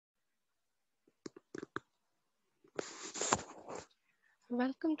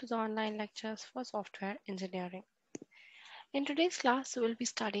Welcome to the online lectures for software engineering. In today's class, we will be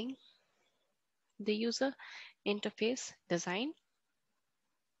studying the user interface design.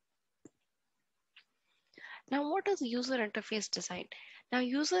 Now, what is user interface design? Now,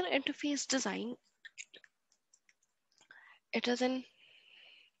 user interface design, it is an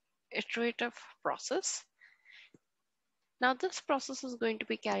iterative process. Now, this process is going to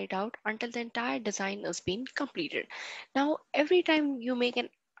be carried out until the entire design is being completed. Now, every time you make an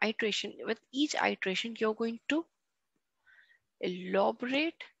iteration, with each iteration, you're going to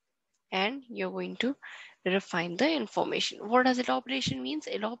elaborate and you're going to refine the information. What does elaboration means?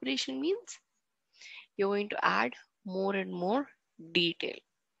 Elaboration means you're going to add more and more detail.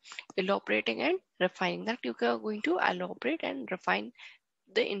 Elaborating and refining, that you are going to elaborate and refine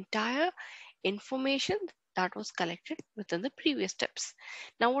the entire information that was collected within the previous steps.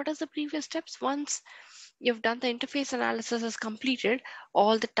 Now, what are the previous steps? Once you've done the interface analysis is completed,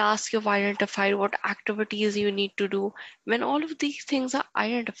 all the tasks you've identified, what activities you need to do, when all of these things are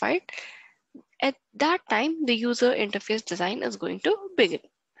identified, at that time, the user interface design is going to begin.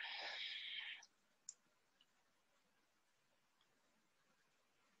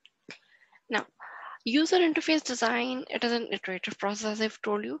 Now, user interface design, it is an iterative process, as I've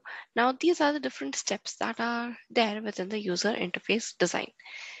told you. Now, these are the different steps that are there within the user interface design.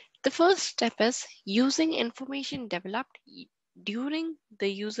 The first step is using information developed during the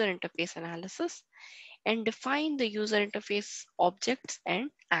user interface analysis and define the user interface objects and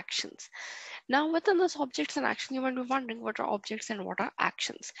actions. Now, within this objects and actions, you might be wondering what are objects and what are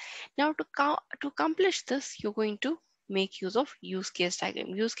actions. Now, to accomplish this, you're going to make use of use case diagram.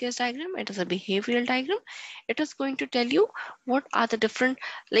 Use case diagram, it is a behavioral diagram. It is going to tell you what are the different,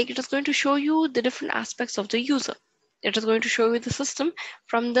 like it is going to show you the different aspects of the user. It is going to show you the system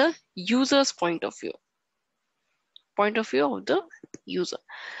from the user's point of view of the user.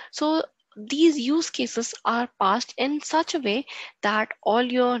 So these use cases are passed in such a way that all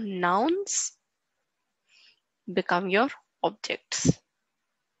your nouns become your objects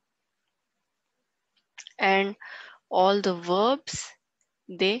and all the verbs,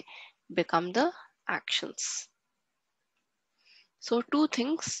 they become the actions. So two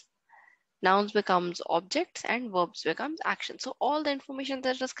things, nouns becomes objects and verbs becomes actions. So all the information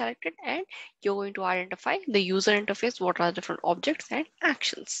that is collected, and you're going to identify the user interface, what are different objects and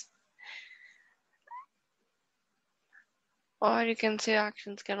actions. Or you can say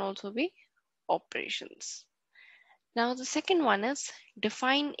actions can also be operations. Now the second one is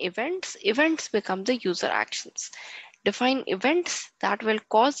define events. Events become the user actions. Define events that will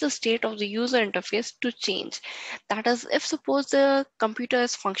cause the state of the user interface to change. That is, if suppose the computer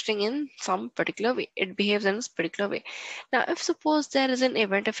is functioning in some particular way, it behaves in this particular way. Now, if suppose there is an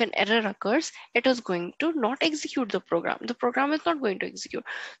event, if an error occurs, it is going to not execute the program. The program is not going to execute.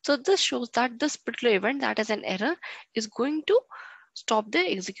 So this shows that this particular event, that is an error, is going to stop the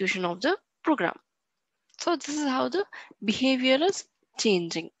execution of the program. So this is how the behavior is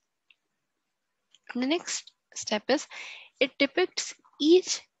changing. The next step is it depicts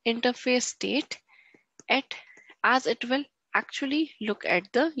each interface state as it will actually look at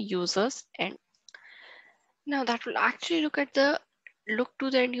the user's end. Now that will actually look to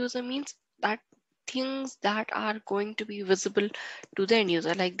the end user means that things that are going to be visible to the end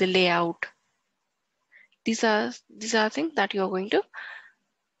user, like the layout. These are things that you're going to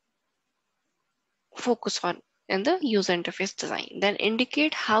focus on in the user interface design. Then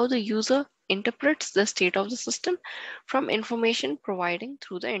indicate how the user interprets the state of the system from information providing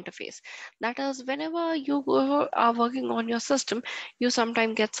through the interface. That is, whenever you are working on your system, you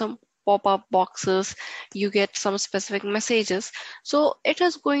sometimes get some pop-up boxes, you get some specific messages. So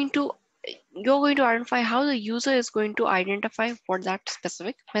you're going to identify how the user is going to identify what that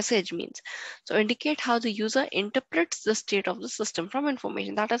specific message means. So indicate how the user interprets the state of the system from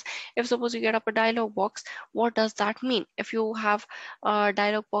information. That is, if suppose you get up a dialog box, what does that mean? If you have a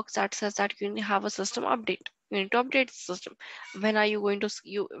dialog box that says that you have a system update, you need to update the system. When are you going to,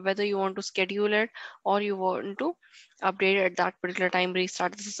 whether you want to schedule it or you want to update it at that particular time,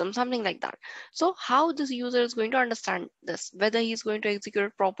 restart the system, something like that. So how this user is going to understand this, whether he's going to execute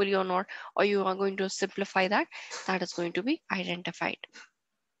it properly or not, or you are going to simplify that, that is going to be identified.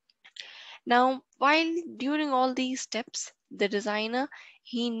 Now, while during all these steps, the designer,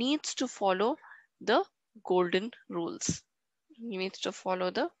 he needs to follow the golden rules. He needs to follow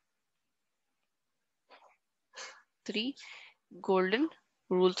the 3 golden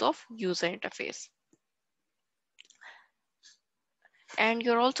rules of user interface. And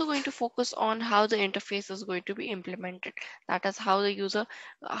you're also going to focus on how the interface is going to be implemented. That is how the user,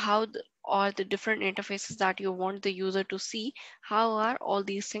 or the different interfaces that you want the user to see, how are all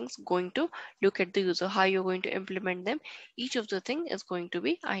these things going to look at the user, how you're going to implement them. Each of the thing is going to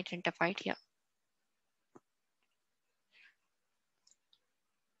be identified here.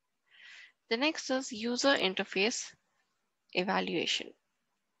 The next is user interface evaluation.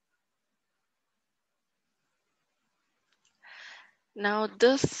 Now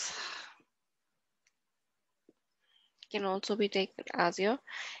this can also be taken as your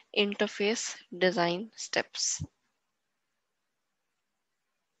interface design steps.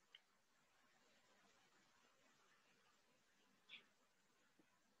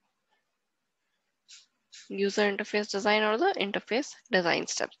 User interface design or the interface design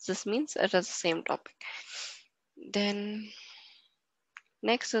steps. This means it is the same topic. Then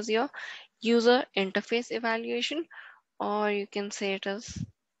next is your user interface evaluation, or you can say it is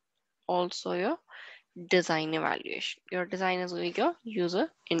also your design evaluation. Your design is like your user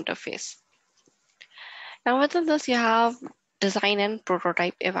interface. Now within this you have design and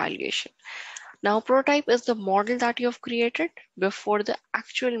prototype evaluation. Now prototype is the model that you have created before the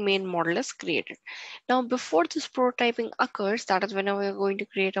actual main model is created. Now before this prototyping occurs, that is whenever you're going to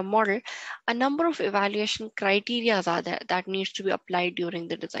create a model, a number of evaluation criteria are there that needs to be applied during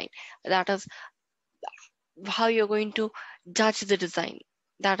the design. That is how you're going to judge the design,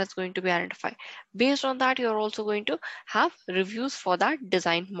 that is going to be identified. Based on that, you're also going to have reviews for that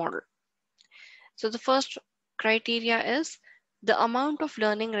design model. So the first criteria is the amount of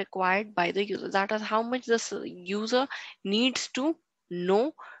learning required by the user. That is how much this user needs to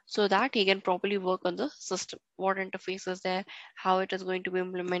know so that he can properly work on the system. What interface is there, how it is going to be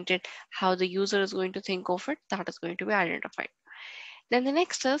implemented, how the user is going to think of it, that is going to be identified. Then the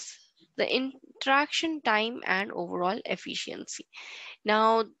next is the interaction time and overall efficiency.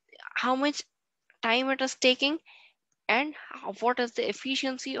 Now, how much time it is taking and what is the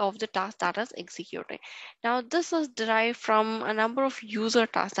efficiency of the task that is executing. Now, this is derived from a number of user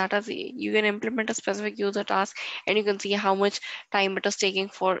tasks. That is, you can implement a specific user task and you can see how much time it is taking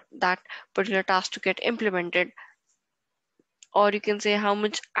for that particular task to get implemented. Or you can say how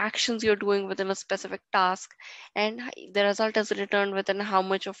much actions you're doing within a specific task and the result is returned within how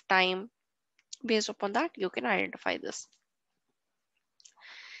much of time. Based upon that, you can identify this.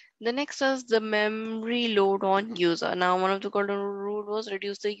 The next is the memory load on user. Now, one of the golden rule was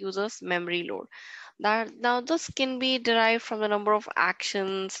reduce the user's memory load. That now this can be derived from the number of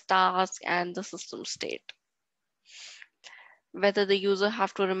actions, tasks, and the system state. Whether the user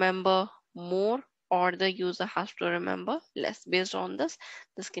have to remember more or the user has to remember less. Based on this,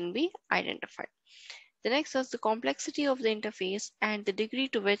 this can be identified. The next is the complexity of the interface and the degree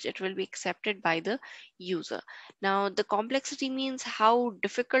to which it will be accepted by the user. Now, the complexity means how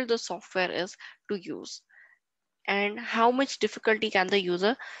difficult the software is to use and how much difficulty can the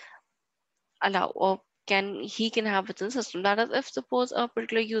user allow or can have within the system. That is, if suppose a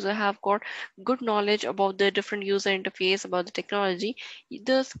particular user have got good knowledge about the different user interface, about the technology,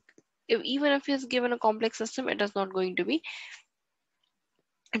 this even if he's given a complex system, it is not going to be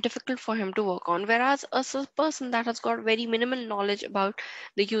difficult for him to work on. Whereas a person that has got very minimal knowledge about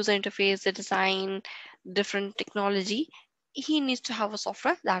the user interface, the design, different technology, he needs to have a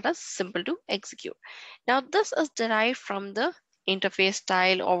software that is simple to execute. Now, this is derived from the interface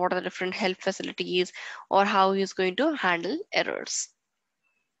style or what are the different help facilities or how he's going to handle errors.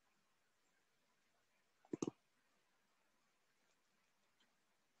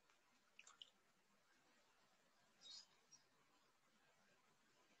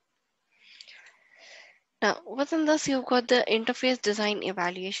 Now, within this, you've got the interface design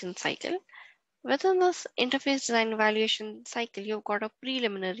evaluation cycle. Within this interface design evaluation cycle, you've got a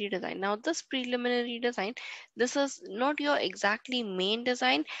preliminary design. Now, this preliminary design, this is not your exactly main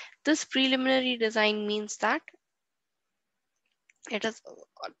design. This preliminary design means that it is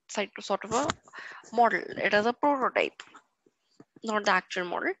sort of a model. It is a prototype, not the actual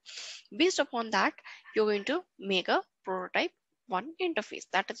model. Based upon that, you're going to make a prototype one interface.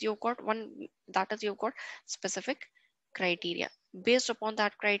 That is, you've got specific criteria. Based upon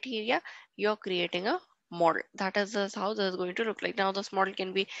that criteria, you're creating a model. That is how this is going to look like. Now, this model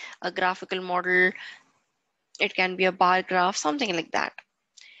can be a graphical model, it can be a bar graph, something like that.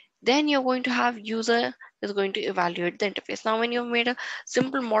 Then you're going to have user is going to evaluate the interface. Now, when you've made a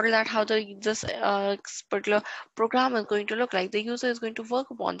simple model that how this particular program is going to look like, the user is going to work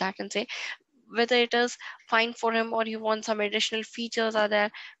upon that and say whether it is fine for him or he wants some additional features are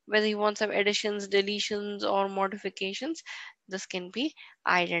there, whether he wants some additions, deletions, or modifications. This can be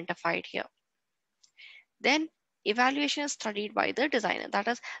identified here. Then evaluation is studied by the designer. That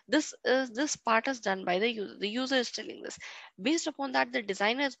is, this part is done by the user. The user is telling this. Based upon that, the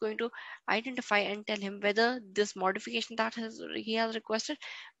designer is going to identify and tell him whether this modification that he has requested,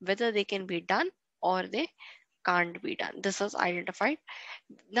 whether they can be done or they can't be done. This is identified.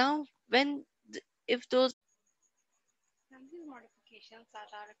 Now, when if those modifications that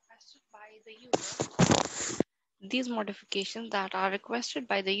are requested by the user, these modifications that are requested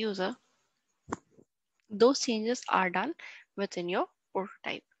by the user, those changes are done within your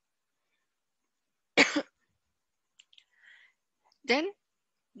prototype. Then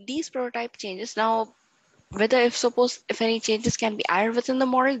these prototype changes, now whether if any changes can be added within the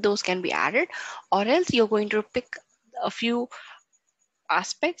model, those can be added, or else you're going to pick a few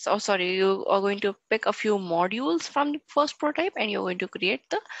aspects, or sorry, you are going to pick a few modules from the first prototype and you're going to create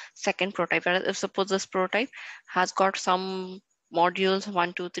the second prototype. Whereas if suppose this prototype has got some modules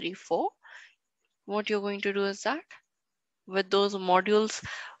 1, 2, 3, 4, what you're going to do is that with those modules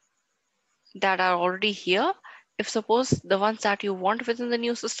that are already here, if suppose the ones that you want within the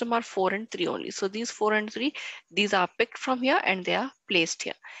new system are 4 and 3 only, so these 4 and 3, these are picked from here and they are placed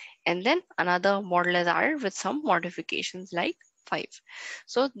here, and then another model is added with some modifications like 5.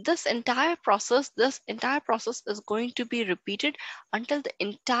 So this entire process is going to be repeated until the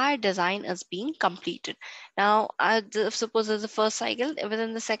entire design is being completed. Now if suppose there's the first cycle,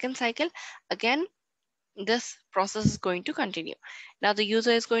 within the second cycle again this process is going to continue. Now the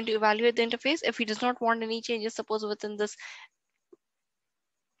user is going to evaluate the interface. If he does not want any changes, suppose within this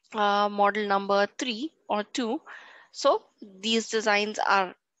model number 3 or 2, so these designs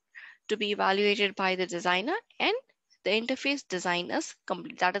are to be evaluated by the designer and the interface design is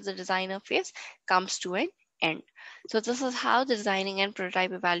complete. That is, the designer phase comes to an end. So this is how the designing and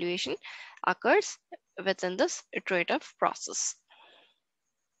prototype evaluation occurs within this iterative process.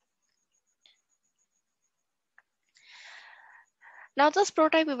 Now this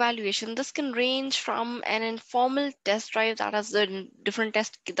prototype evaluation, this can range from an informal test drive, that is the different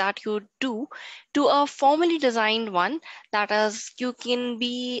tests that you do, to a formally designed one, that is you can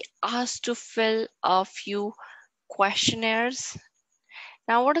be asked to fill a few questionnaires.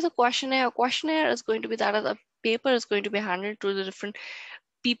 Now what is a questionnaire? A questionnaire is going to be that a paper is going to be handed to the different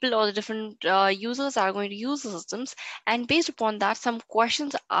people or the different users are going to use the systems, and based upon that some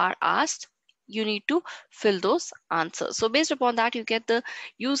questions are asked. You need to fill those answers. So based upon that, you get the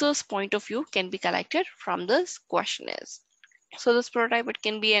user's point of view can be collected from this questionnaires. So this prototype, it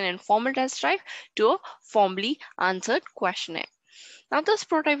can be an informal test drive to a formally answered questionnaire. Now this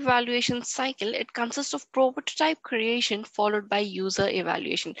prototype evaluation cycle, it consists of prototype creation followed by user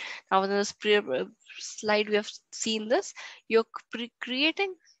evaluation. Now in this slide we have seen this, you're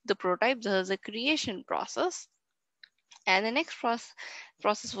creating the prototype, there is a creation process. And the next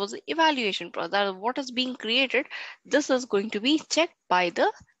process was the evaluation process. That is, what is being created, this is going to be checked by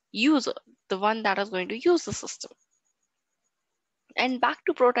the user, the one that is going to use the system. And back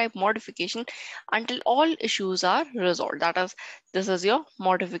to prototype modification until all issues are resolved. That is, this is your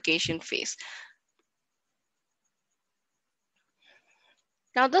modification phase.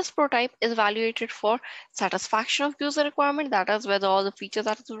 Now this prototype is evaluated for satisfaction of user requirement, that is whether all the features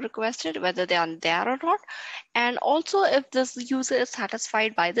that are requested, whether they are there or not, and also if this user is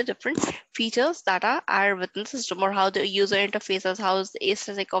satisfied by the different features that are added within the system, or how the user interfaces, how is the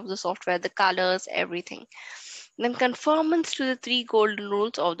aesthetic of the software, the colors, everything. Then conformance to the 3 golden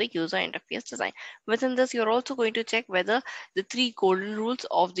rules of the user interface design. Within this, you're also going to check whether the 3 golden rules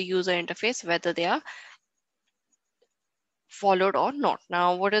of the user interface, whether they are followed or not.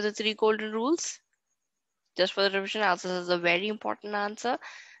 Now, what are the 3 golden rules? Just for the revision, as this is a very important answer.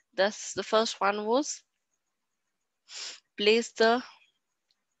 Thus, the first one was place the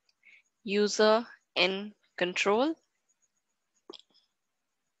user in control.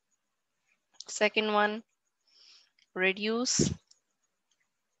 Second one, reduce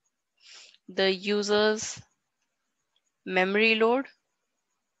the user's memory load.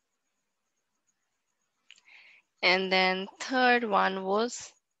 And then third one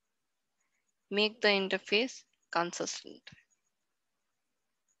was make the interface consistent.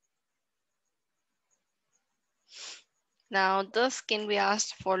 Now this can be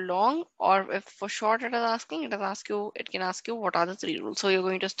asked for long, or if for short it can ask you what are the 3 rules. So you're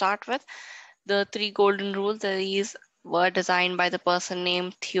going to start with the 3 golden rules. These were designed by the person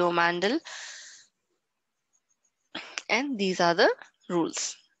named Theo Mandel. And these are the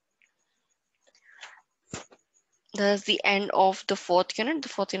rules. That's the end of the 4th unit. The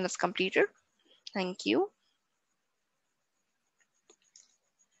 4th unit is completed. Thank you.